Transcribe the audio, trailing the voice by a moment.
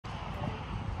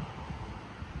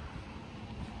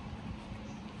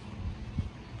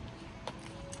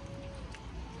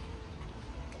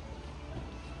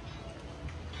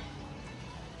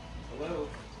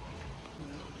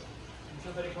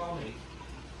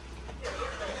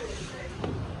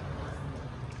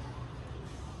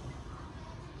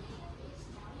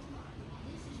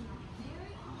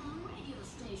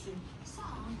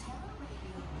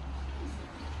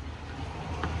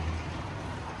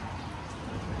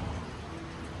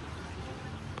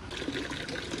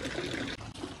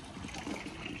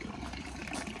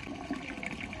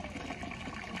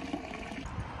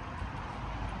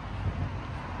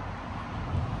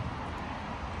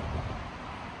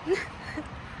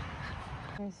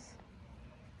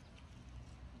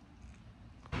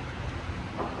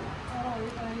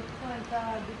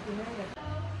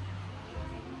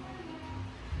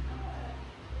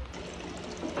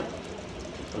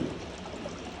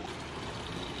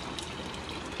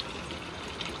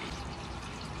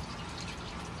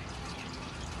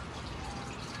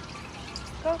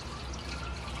Go.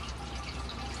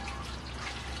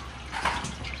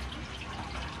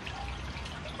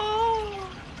 Oh.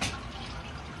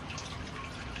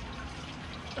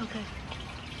 Okay.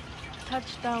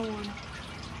 Touch that one.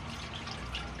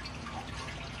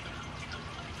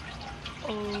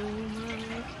 Oh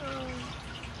my god.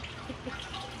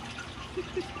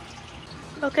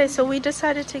 Okay, so we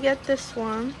decided to get this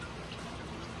one.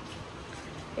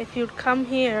 If you'd come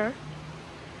here.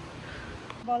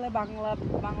 বলে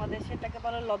বাংলাদেশে এটাকে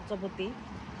বলে লজ্জাপতি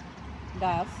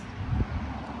গাছ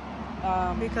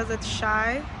Because it's shy?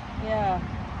 Yeah,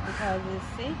 because you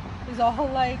see it's all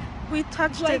like we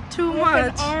touched like it too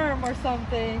much. An arm or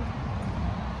something.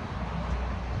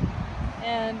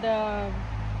 And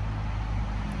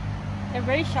they're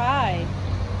very shy,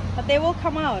 but they will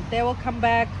come out, they will come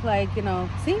back, like, you know,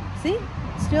 see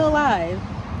still alive.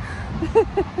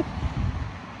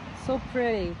 So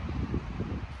pretty.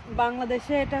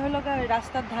 বাংলাদেশে এটা হলো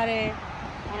রাস্তার ধারে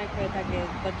অনেক হয়ে থাকে,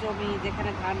 জমি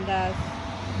যেখানে ধান গাছ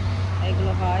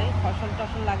এগুলো হয়, ফসল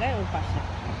টসল লাগায় ওর পাশে।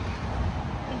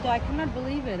 কিন্তু I cannot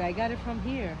believe it, I got it from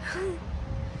here.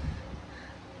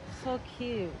 So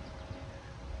cute.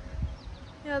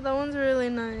 Yeah, that one's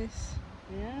really nice.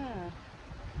 Yeah,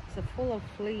 it's full of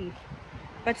leaf.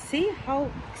 But see how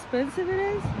expensive it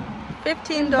is?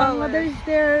 $15. In Bangladesh,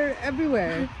 they're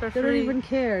everywhere. For they free. Don't even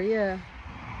care. Yeah.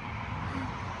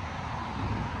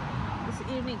 It's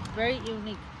unique, very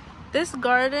unique. This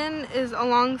garden is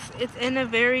it's in a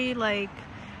very like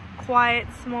quiet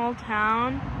small town,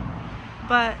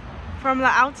 but from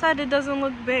the outside it doesn't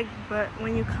look big, but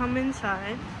when you come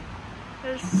inside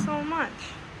there's so much.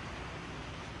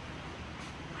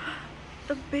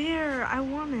 The bear, I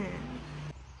want it.